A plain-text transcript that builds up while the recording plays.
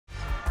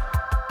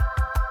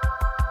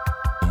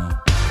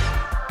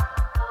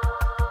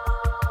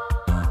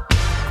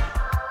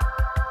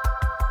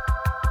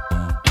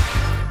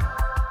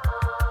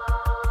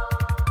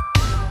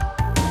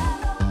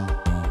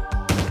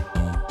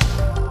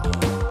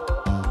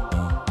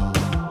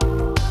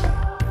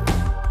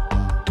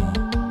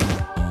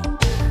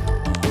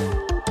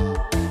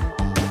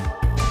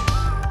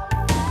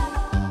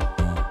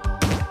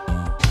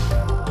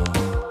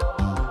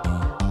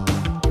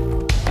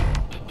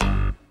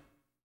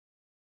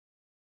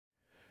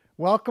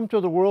Welcome to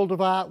the World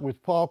of Art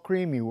with Paul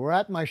Crimi. We're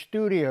at my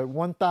studio at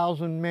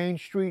 1000 Main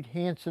Street,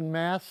 Hanson,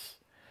 Mass.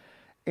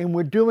 And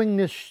we're doing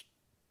this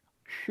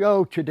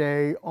show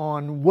today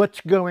on what's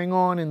going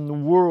on in the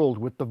world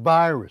with the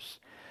virus.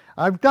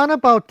 I've done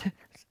about,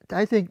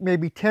 I think,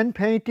 maybe 10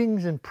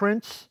 paintings and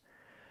prints.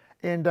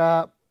 And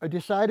I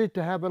decided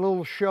to have a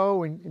little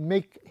show and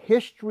make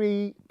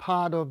history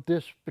part of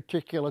this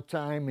particular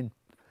time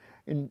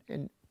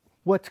and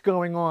what's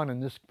going on in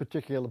this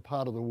particular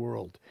part of the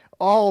world,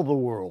 all the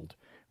world.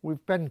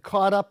 We've been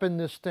caught up in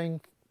this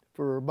thing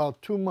for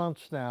about 2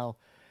 months now,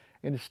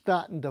 and it's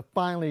starting to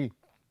finally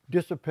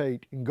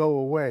dissipate and go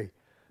away.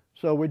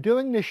 So we're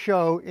doing this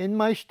show in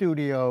my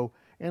studio,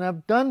 and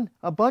I've done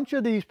a bunch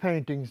of these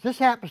paintings. This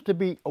happens to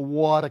be a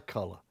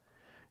watercolor.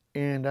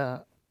 And I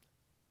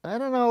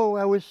don't know,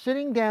 I was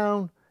sitting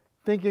down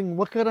thinking,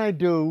 what could I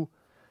do?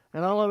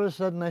 And all of a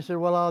sudden I said,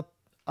 well,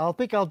 I'll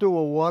think I'll do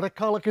a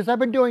watercolor, because I've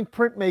been doing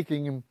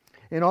printmaking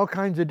in all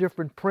kinds of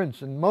different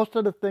prints, and most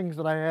of the things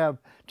that I have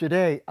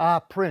today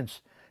are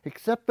prints,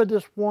 except for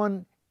this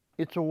one.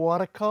 It's a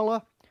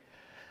watercolor,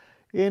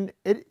 and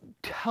it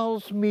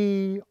tells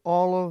me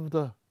all of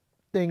the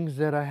things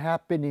that are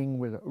happening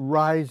with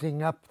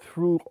rising up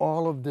through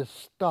all of this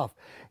stuff.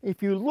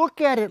 If you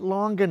look at it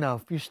long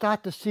enough, you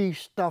start to see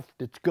stuff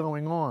that's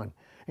going on.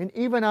 And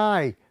even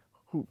I,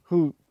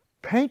 who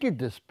painted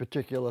this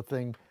particular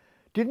thing,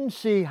 didn't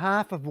see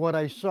half of what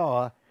I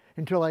saw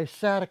until I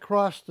sat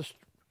across the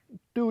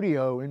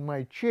studio in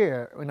my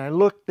chair and I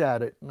looked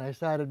at it and I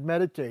started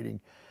meditating.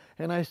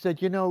 And I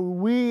said, you know,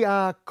 we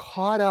are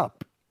caught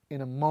up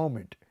in a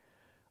moment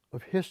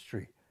of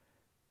history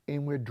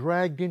and we're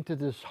dragged into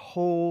this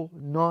whole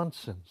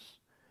nonsense.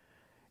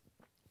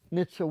 And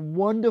it's a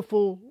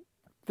wonderful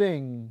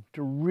thing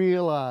to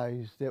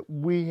realize that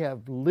we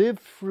have lived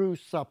through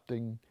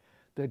something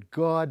that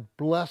God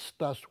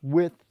blessed us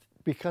with,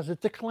 because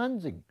it's a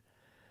cleansing.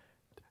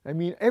 I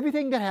mean,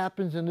 everything that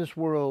happens in this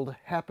world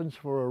happens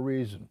for a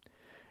reason.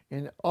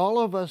 And all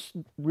of us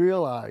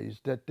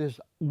realize that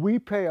we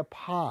play a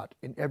part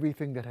in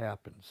everything that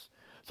happens.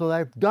 So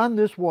I've done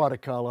this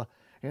watercolor,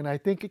 and I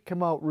think it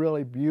came out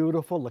really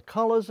beautiful. The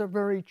colors are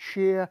very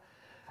cheer.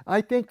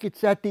 I think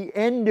it's at the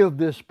end of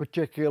this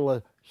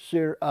particular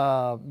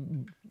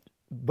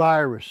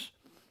virus.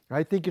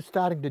 I think it's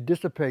starting to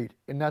dissipate,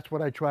 and that's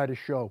what I try to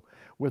show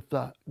with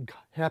the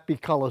happy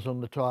colors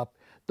on the top.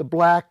 The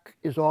black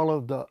is all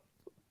of the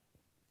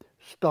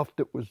stuff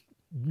that was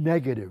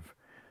negative.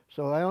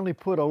 So I only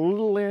put a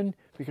little in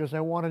because I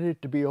wanted it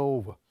to be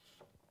over.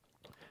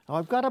 Now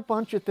I've got a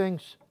bunch of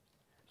things,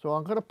 so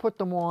I'm going to put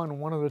them on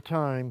one at a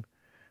time.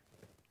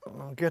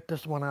 I'll get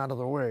this one out of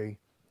the way.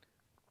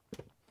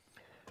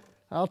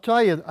 I'll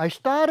tell you, I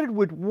started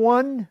with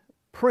one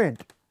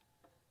print,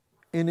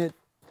 and it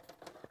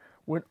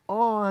went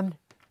on.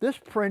 This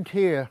print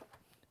here,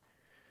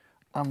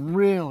 I'm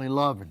really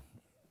loving.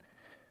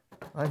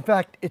 In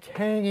fact, it's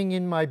hanging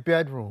in my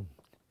bedroom.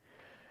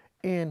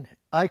 And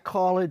I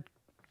call it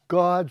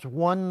God's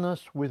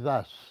oneness with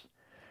us.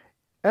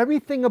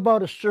 Everything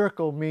about a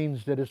circle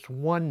means that it's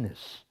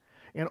oneness.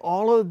 And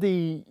all of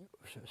the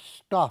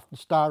stuff, the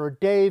Star of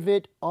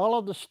David, all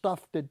of the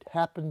stuff that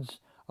happens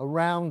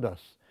around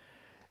us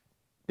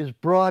is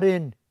brought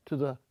in to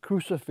the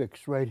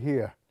crucifix right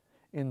here.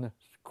 In the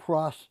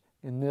cross,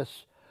 in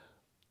this,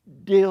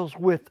 deals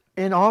with,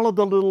 and all of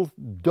the little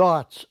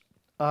dots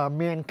are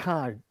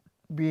mankind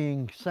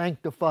being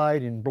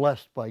sanctified and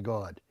blessed by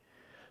God.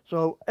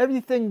 So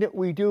everything that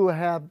we do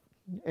have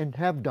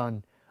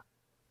done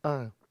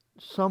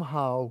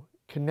somehow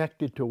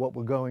connected to what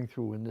we're going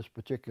through in this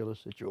particular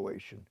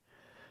situation.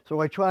 So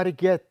I try to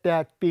get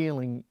that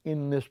feeling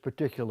in this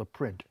particular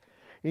print.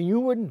 And you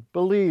wouldn't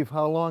believe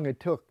how long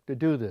it took to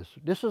do this.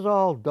 This is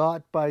all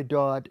dot by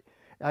dot.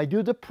 I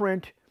do the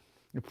print.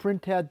 The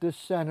print had this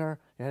center.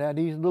 It had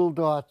these little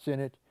dots in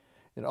it.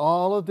 And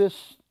all of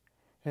this,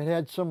 it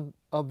had some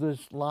of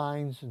these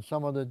lines and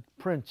some of the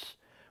prints.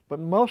 But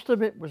most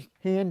of it was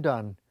hand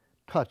done,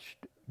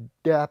 touched,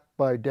 dap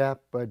by dap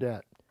by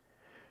dap.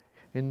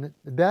 And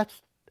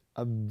that's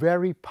a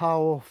very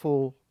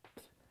powerful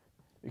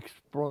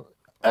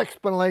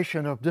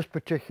explanation of this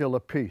particular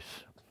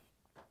piece.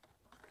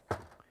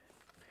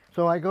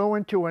 So I go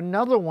into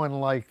another one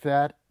like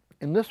that,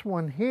 and this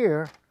one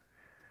here,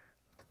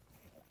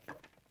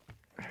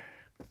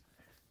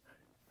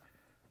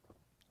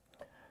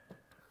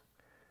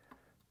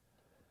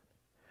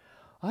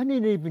 I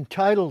didn't even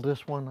title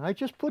this one. I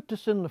just put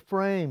this in the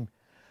frame,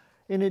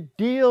 and it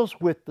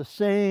deals with the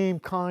same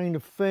kind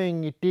of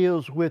thing. It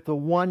deals with the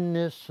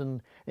oneness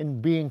and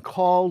being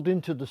called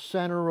into the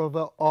center of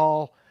it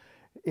all,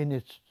 and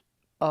it's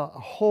a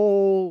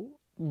whole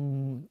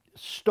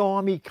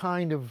stormy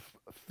kind of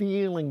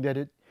feeling that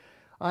it.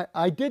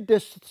 I did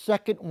this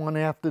second one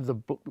after the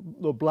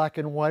black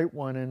and white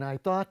one, and I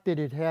thought that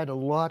it had a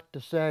lot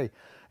to say,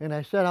 and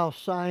I said I'll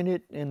sign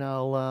it and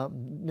I'll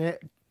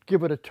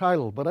give it a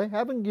title, but I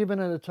haven't given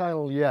it a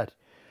title yet.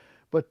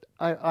 But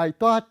I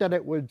thought that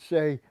it would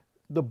say,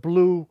 the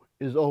blue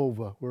is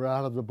over. We're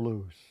out of the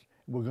blues.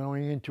 We're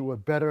going into a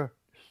better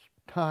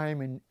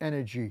time and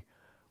energy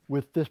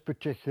with this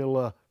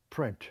particular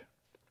print.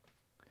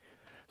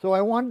 So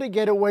I wanted to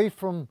get away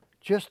from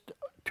just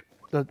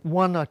the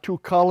one or two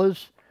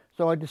colors,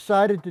 so I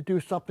decided to do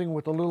something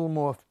with a little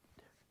more.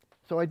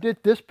 So I did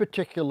this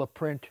particular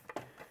print.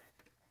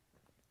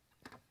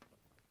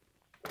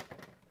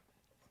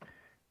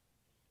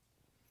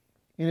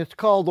 And it's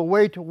called The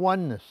Way to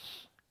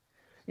Oneness.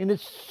 And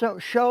it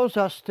shows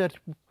us that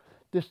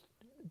this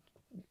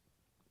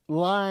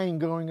line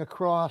going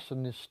across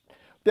and this,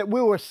 that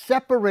we were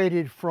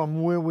separated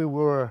from where we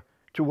were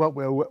to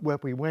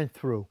what we went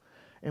through.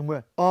 And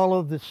where all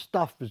of this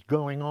stuff is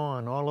going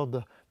on, all of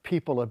the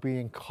people are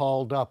being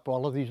called up,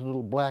 all of these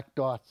little black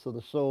dots are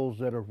the souls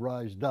that have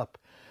rised up.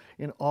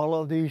 And all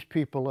of these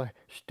people are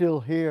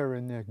still here,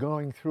 and they're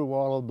going through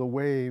all of the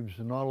waves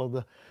and all of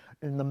the,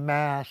 and the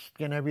mask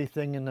and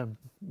everything, and the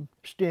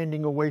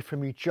standing away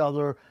from each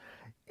other.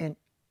 And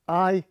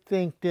I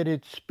think that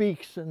it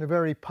speaks in a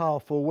very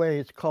powerful way.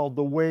 It's called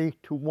The Way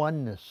to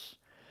Oneness,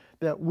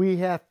 that we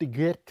have to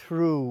get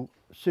through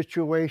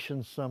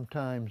situations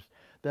sometimes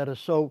that are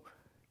so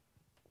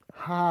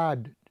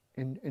hard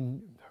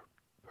and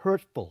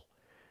hurtful.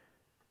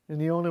 And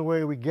the only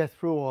way we get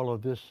through all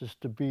of this is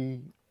to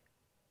be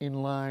in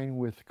line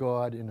with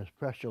God in a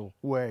special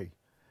way.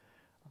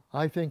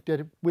 I think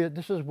that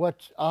this is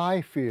what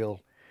I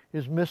feel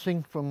is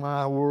missing from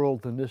our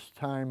world in this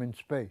time and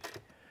space.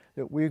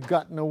 That we've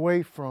gotten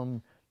away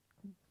from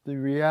the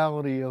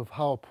reality of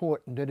how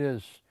important it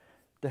is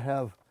to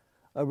have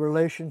a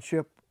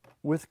relationship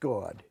with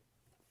God.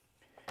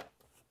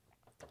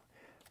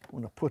 I'm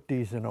going to put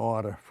these in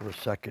order for a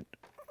second.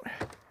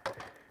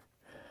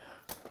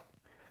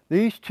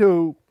 These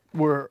two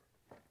were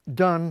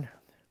done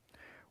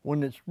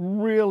when it's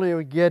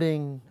really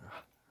getting.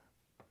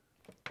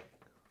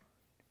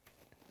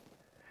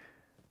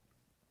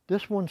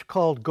 This one's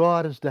called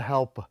God is the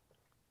Helper.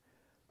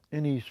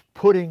 And he's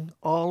putting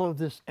all of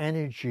this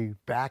energy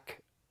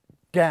back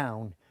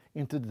down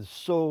into the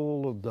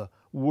soul of the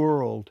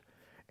world.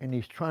 And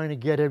he's trying to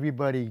get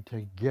everybody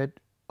to get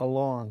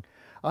along.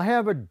 I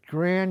have a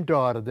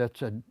granddaughter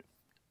that's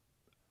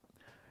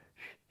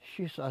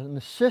she's an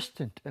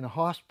assistant in a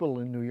hospital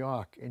in New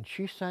York, and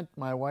she sent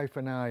my wife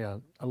and I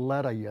a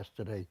letter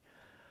yesterday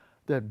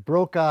that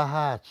broke our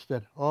hearts,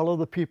 that all of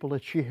the people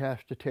that she has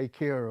to take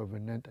care of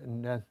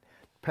and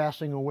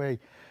passing away.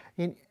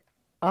 And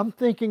I'm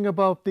thinking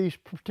about these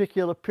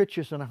particular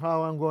pictures and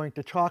how I'm going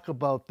to talk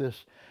about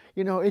this.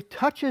 You know, it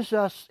touches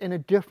us in a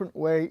different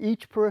way.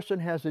 Each person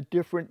has a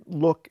different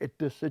look at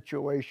this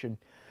situation.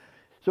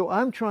 So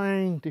I'm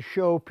trying to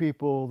show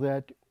people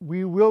that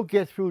we will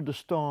get through the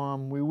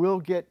storm, we will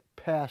get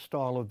past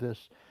all of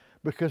this,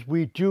 because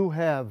we do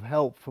have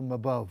help from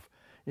above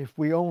if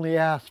we only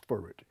ask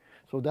for it.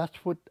 So that's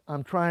what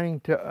I'm trying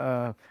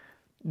to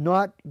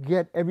not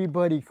get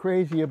everybody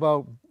crazy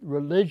about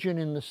religion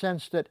in the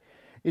sense that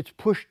it's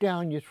pushed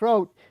down your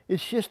throat.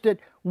 It's just that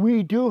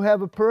we do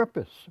have a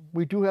purpose,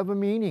 we do have a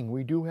meaning,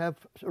 we do have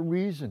a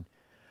reason.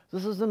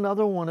 This is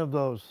another one of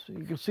those.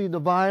 You can see the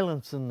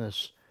violence in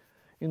this,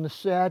 in the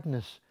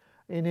sadness,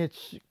 and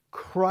it's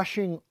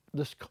crushing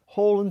this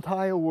whole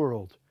entire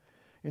world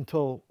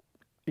until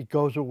it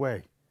goes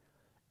away.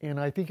 And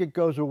I think it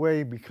goes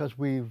away because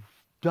we've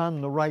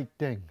done the right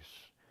things.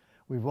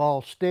 We've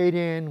all stayed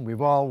in,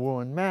 we've all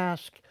worn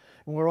masks,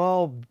 and we're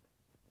all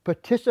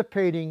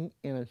participating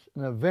in an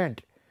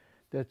event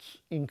that's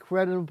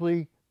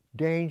incredibly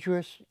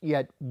dangerous,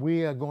 yet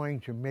we are going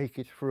to make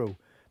it through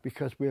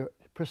because we're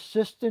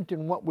persistent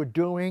in what we're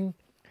doing,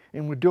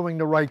 and we're doing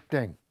the right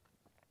thing.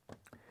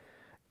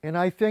 And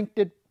I think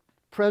that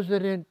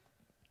President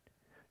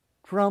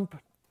Trump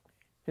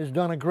has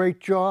done a great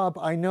job.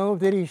 I know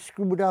that he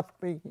screwed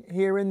up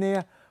here and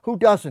there. Who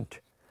doesn't?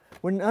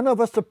 When none of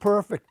us are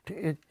perfect,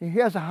 he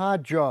has a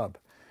hard job.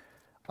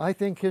 I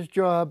think his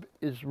job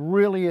is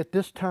really, at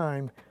this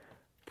time,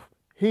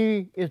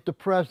 he is the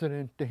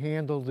president to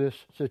handle this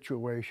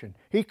situation.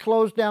 He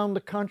closed down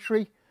the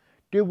country,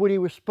 did what he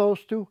was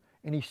supposed to,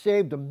 and he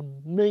saved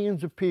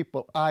millions of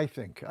people, I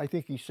think. I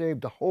think he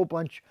saved a whole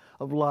bunch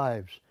of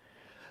lives.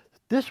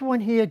 This one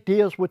here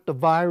deals with the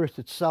virus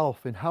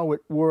itself and how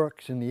it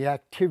works and the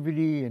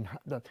activity and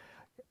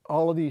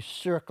all of these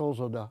circles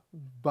of the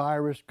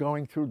virus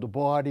going through the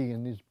body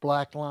and these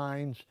black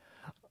lines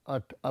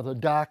of the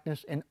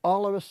darkness. And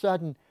all of a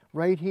sudden,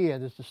 right here,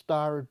 there's the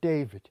Star of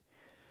David.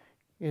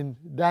 And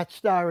that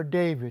Star of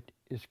David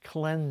is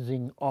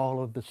cleansing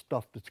all of the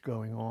stuff that's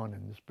going on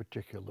in this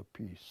particular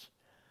piece.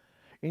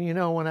 And you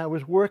know, when I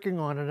was working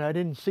on it, I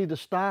didn't see the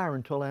star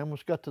until I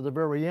almost got to the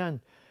very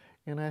end.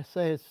 And I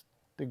say it's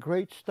the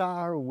great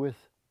star with,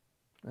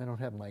 I don't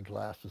have my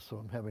glasses, so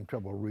I'm having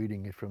trouble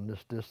reading it from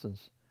this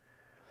distance.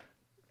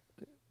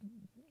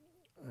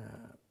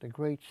 The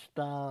great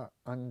star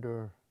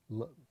under,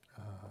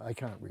 I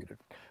can't read it.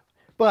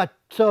 But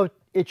so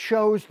it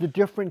shows the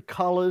different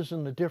colors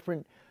and the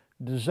different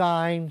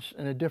designs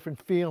and the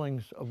different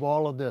feelings of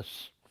all of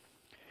this.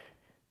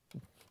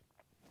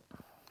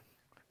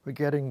 We're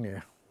getting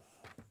there,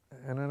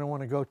 and I don't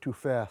want to go too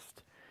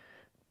fast.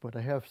 but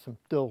I have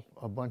still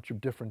a bunch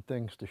of different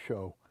things to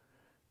show.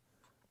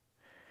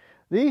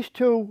 These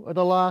two are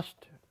the last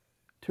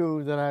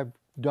two that I've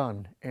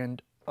done,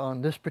 and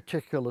on this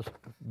particular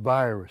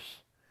virus.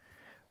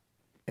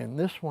 And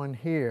this one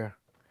here,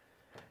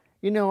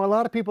 you know, a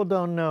lot of people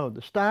don't know,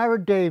 the Star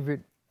of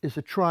David is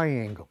a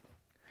triangle.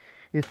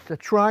 It's a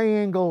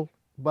triangle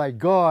by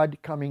God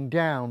coming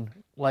down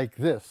like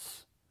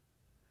this.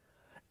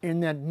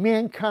 And that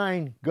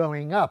mankind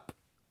going up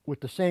with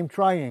the same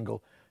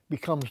triangle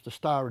becomes the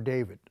Star of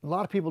David. A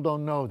lot of people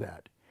don't know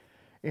that.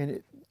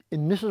 And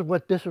this is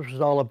what this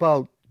is all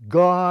about.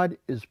 God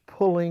is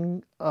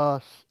pulling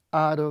us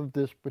out of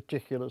this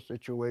particular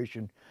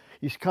situation.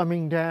 He's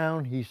coming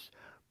down. He's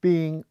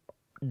being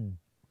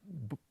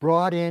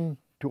brought in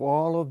to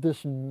all of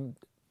this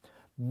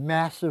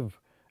massive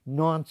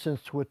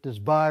nonsense with this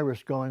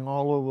virus going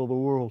all over the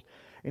world.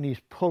 And he's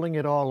pulling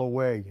it all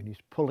away, and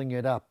he's pulling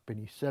it up, and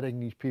he's setting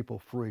these people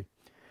free.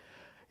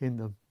 And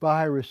the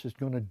virus is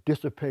going to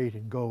dissipate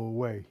and go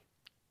away.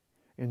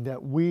 And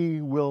that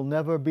we will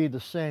never be the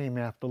same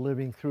after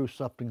living through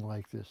something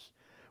like this.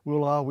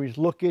 We'll always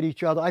look at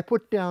each other. I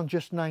put down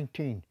just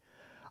 19.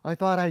 I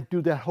thought I'd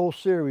do that whole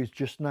series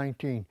just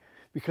 19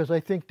 because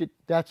I think that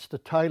that's the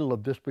title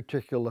of this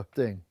particular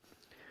thing.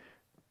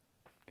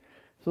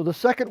 So the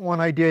second one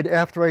I did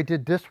after I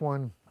did this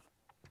one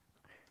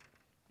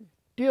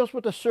deals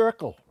with a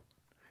circle.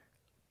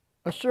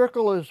 A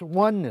circle is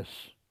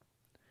oneness.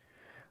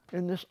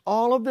 And this,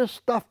 all of this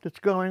stuff that's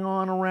going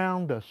on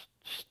around us,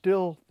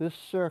 still this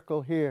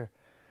circle here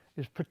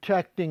is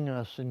protecting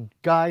us and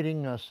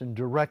guiding us and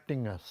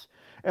directing us.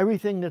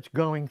 Everything that's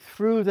going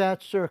through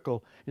that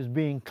circle is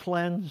being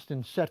cleansed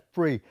and set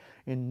free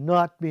and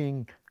not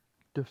being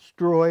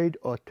destroyed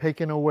or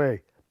taken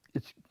away.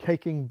 It's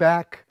taking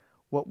back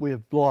what we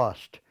have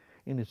lost,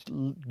 and it's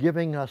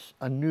giving us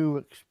a new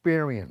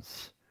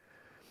experience.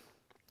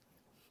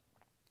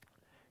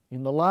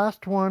 In the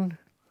last one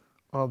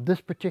of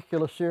this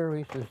particular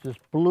series is this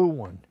blue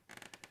one.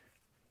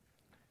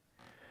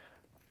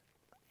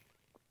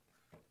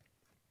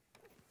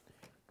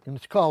 And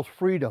it's called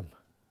Freedom.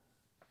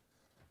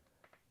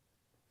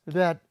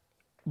 That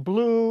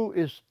blue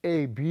is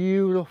a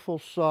beautiful,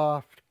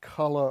 soft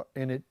color,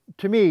 and it,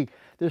 to me,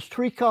 there's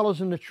three colors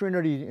in the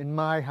Trinity in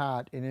my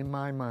heart and in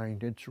my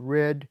mind. It's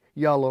red,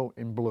 yellow,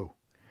 and blue.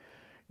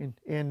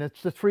 And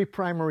it's the three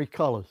primary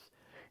colors.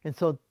 And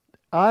so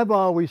I've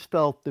always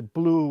felt that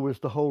blue was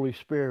the Holy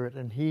Spirit,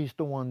 and he's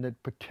the one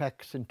that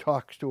protects and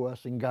talks to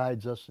us and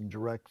guides us and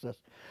directs us.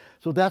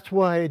 So that's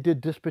why I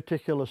did this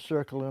particular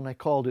circle, and I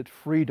called it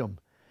Freedom.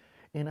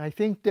 And I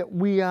think that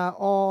we are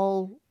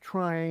all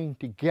trying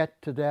to get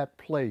to that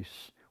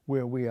place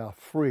where we are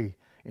free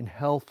and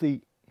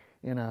healthy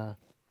and our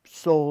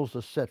souls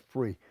are set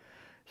free.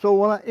 So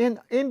when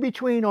in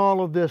between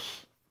all of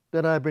this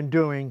that I've been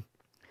doing,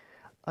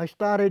 I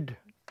started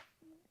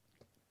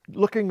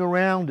looking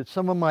around at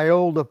some of my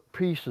older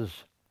pieces.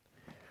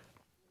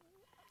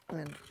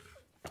 And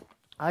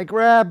I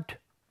grabbed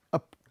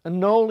a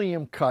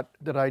linoleum cut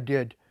that I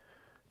did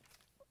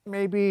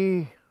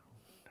maybe,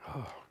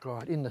 oh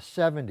God, in the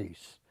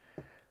 70s.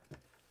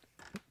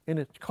 And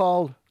it's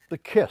called The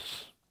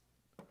Kiss.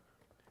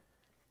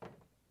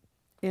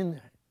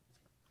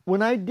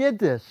 When I did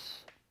this,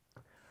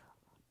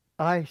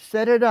 I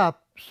set it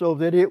up so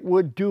that it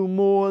would do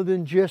more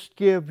than just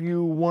give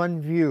you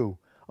one view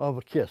of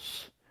a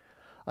kiss.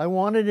 I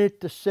wanted it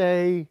to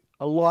say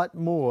a lot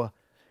more,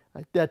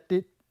 that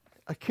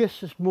a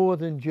kiss is more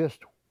than just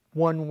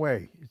one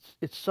way.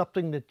 It's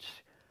something that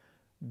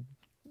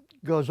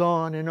goes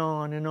on and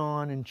on and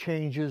on and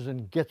changes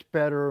and gets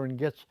better and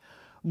gets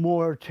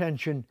more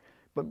attention.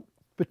 But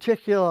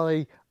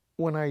particularly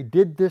when I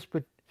did this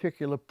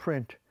particular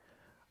print,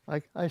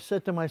 I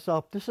said to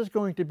myself, this is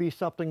going to be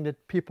something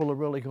that people are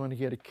really going to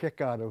get a kick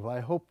out of. I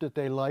hope that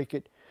they like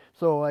it.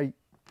 So I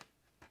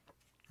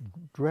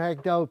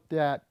dragged out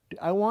that.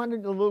 I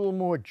wanted a little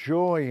more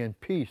joy and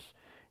peace.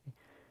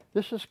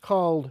 This is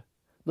called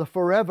the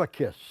Forever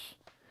Kiss.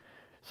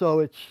 So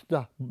it's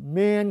the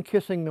man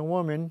kissing the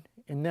woman,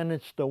 and then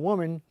it's the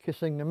woman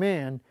kissing the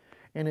man,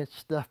 and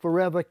it's the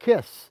forever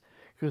kiss,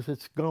 because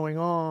it's going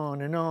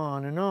on and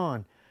on and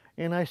on.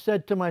 And I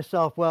said to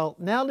myself, well,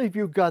 now that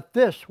you've got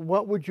this,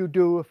 what would you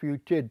do if you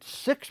did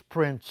 6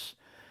 prints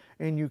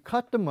and you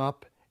cut them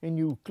up and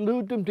you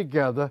glued them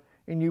together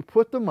and you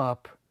put them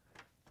up,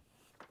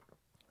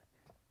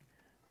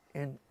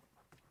 and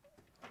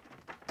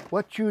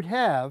what you'd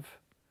have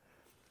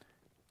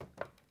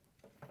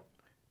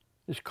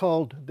is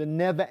called the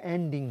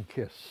never-ending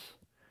kiss.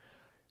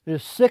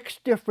 There's 6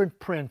 different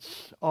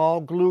prints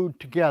all glued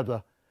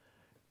together,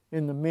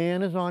 and the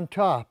man is on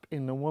top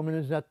and the woman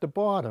is at the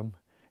bottom,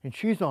 and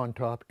she's on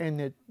top,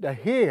 and the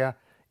hair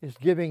is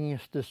giving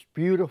us this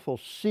beautiful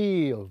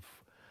sea of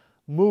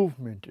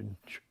movement. And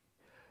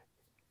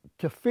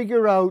to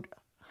figure out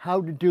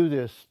how to do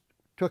this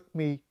took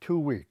me 2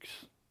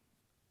 weeks.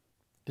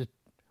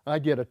 I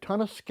did a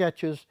ton of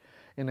sketches,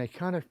 and I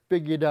kind of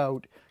figured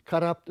out,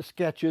 cut up the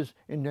sketches,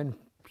 and then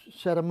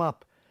set them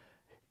up.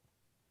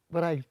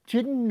 but I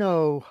didn't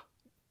know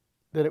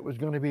that it was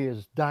going to be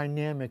as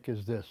dynamic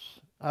as this.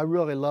 I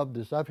really love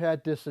this. I've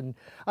had this, and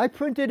I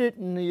printed it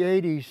in the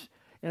 80s,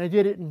 and I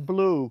did it in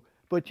blue.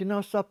 But you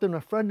know something?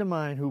 A friend of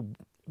mine who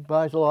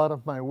buys a lot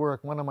of my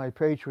work, one of my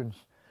patrons,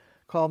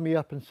 called me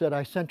up and said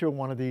I sent her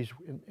one of these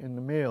in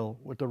the mail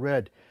with the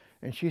red.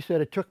 And she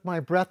said it took my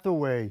breath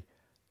away.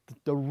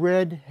 The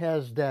red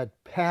has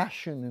that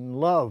passion and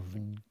love,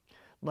 and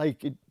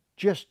like it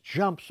just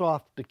jumps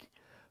off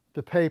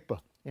the paper.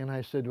 And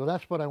I said, well,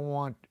 that's what I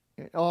want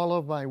in all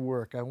of my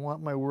work. I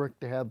want my work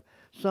to have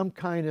some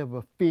kind of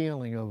a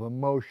feeling of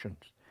emotions.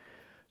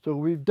 So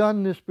we've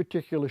done this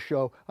particular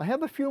show. I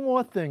have a few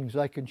more things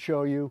I can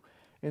show you,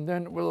 and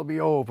then we'll be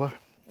over.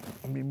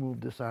 Let me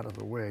move this out of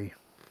the way.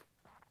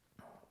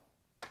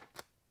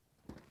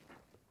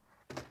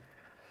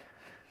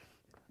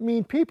 I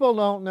mean, people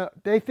don't know.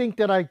 They think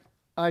that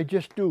I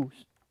just do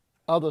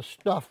other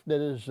stuff that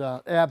is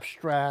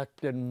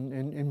abstract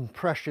and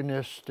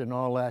impressionist and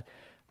all that.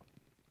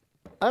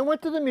 I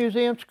went to the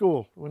museum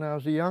school when I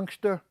was a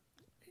youngster,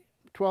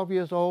 12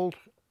 years old,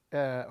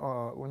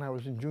 when I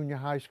was in junior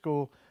high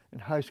school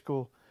and high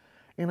school,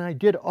 and I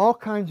did all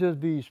kinds of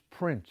these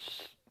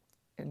prints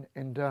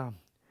and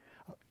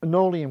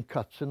linoleum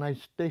cuts. And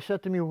they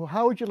said to me, well,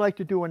 how would you like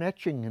to do an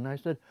etching? And I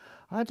said,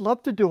 I'd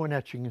love to do an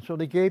etching. And so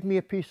they gave me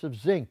a piece of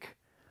zinc.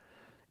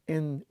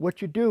 And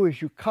what you do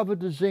is you cover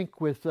the zinc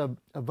with a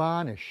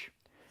varnish,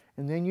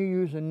 and then you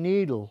use a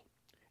needle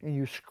and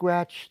you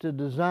scratch the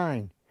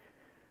design.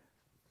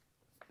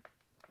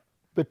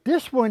 But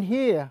this one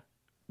here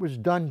was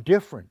done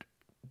different.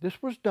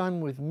 This was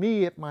done with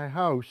me at my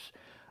house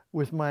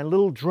with my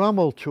little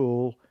Dremel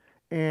tool,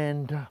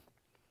 and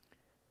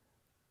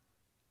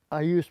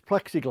I used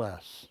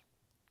plexiglass.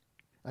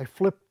 I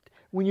flipped.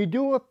 When you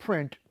do a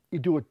print, you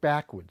do it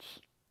backwards.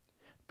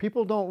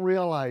 People don't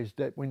realize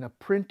that when a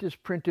print is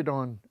printed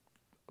on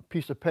a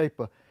piece of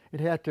paper,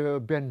 it had to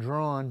have been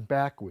drawn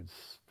backwards.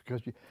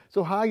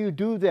 So how you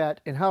do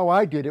that, and how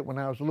I did it when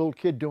I was a little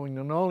kid doing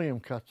linoleum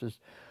cuts, is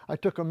I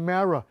took a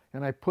mirror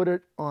and I put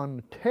it on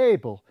the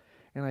table,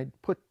 and I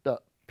put the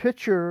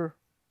picture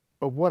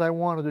of what I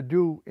wanted to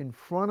do in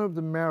front of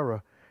the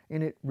mirror,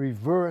 and it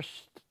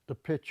reversed the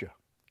picture.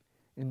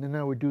 And then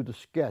I would do the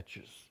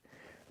sketches.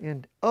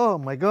 And oh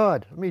my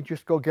God, let me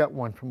just go get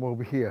one from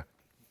over here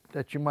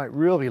that you might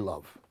really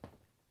love.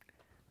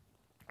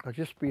 I'll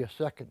just be a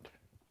second.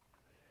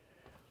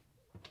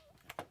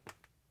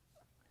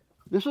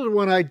 This is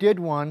when I did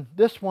one.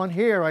 This one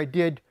here I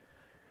did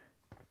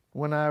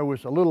when I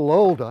was a little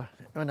older,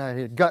 and I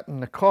had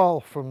gotten a call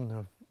from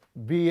the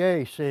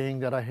VA saying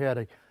that I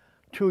had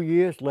 2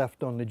 years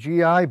left on the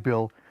GI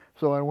Bill.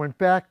 So I went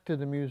back to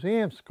the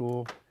museum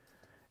school,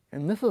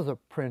 and this is a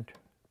print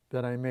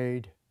that I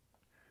made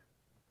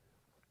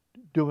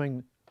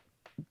doing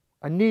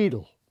a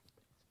needle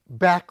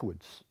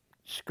backwards,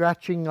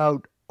 scratching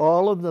out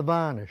all of the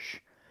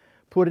varnish,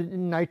 put it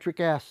in nitric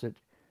acid,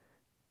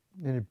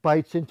 and it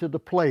bites into the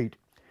plate,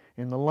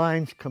 and the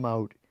lines come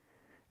out,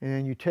 and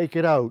then you take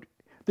it out.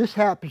 This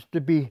happens to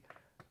be,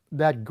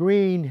 that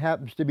green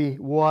happens to be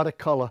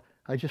watercolor.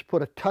 I just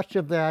put a touch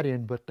of that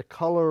in, but the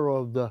color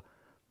of the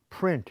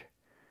print.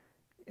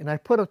 And I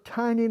put a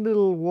tiny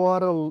little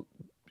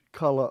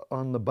watercolor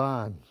on the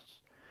barns.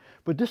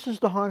 But this is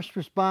the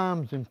Hospice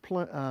Barns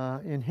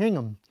in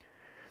Hingham.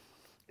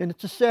 And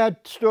it's a sad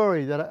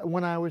story that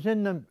when I was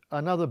in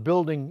another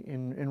building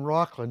in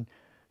Rockland,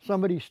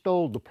 somebody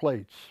stole the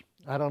plates.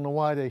 I don't know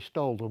why they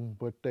stole them,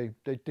 but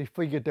they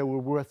figured they were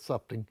worth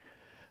something.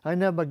 I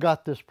never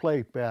got this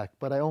plate back,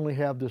 but I only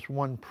have this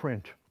one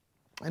print.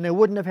 And I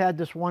wouldn't have had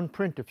this one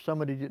print if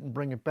somebody didn't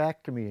bring it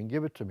back to me and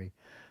give it to me.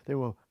 They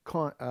were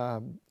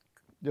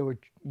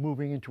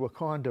moving into a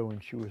condo,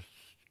 and she was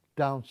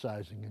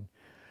downsizing, and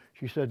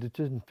she said it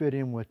didn't fit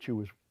in what she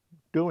was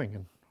doing,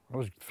 and I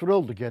was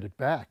thrilled to get it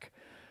back.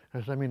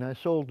 Because, I mean, I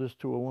sold this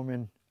to a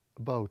woman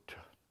about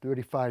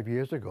 35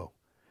 years ago,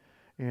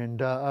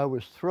 and I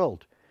was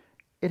thrilled.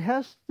 It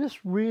has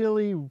this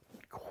really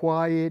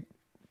quiet,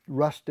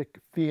 rustic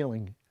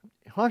feeling.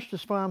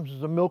 Hospice Farms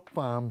is a milk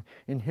farm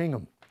in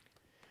Hingham.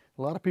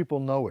 A lot of people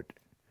know it.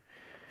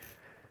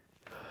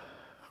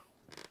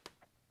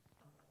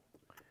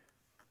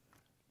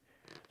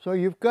 So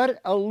you've got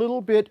a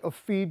little bit of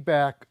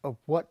feedback of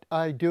what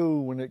I do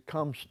when it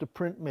comes to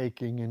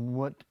printmaking, and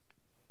what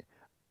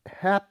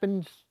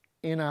happens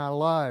in our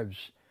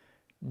lives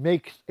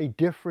makes a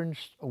difference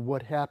of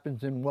what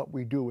happens in what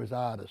we do as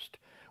artists.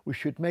 We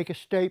should make a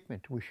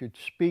statement. We should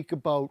speak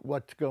about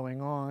what's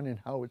going on and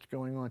how it's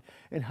going on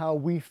and how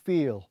we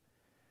feel.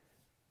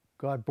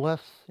 God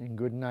bless and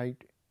good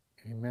night.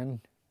 Amen.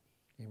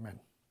 Amen.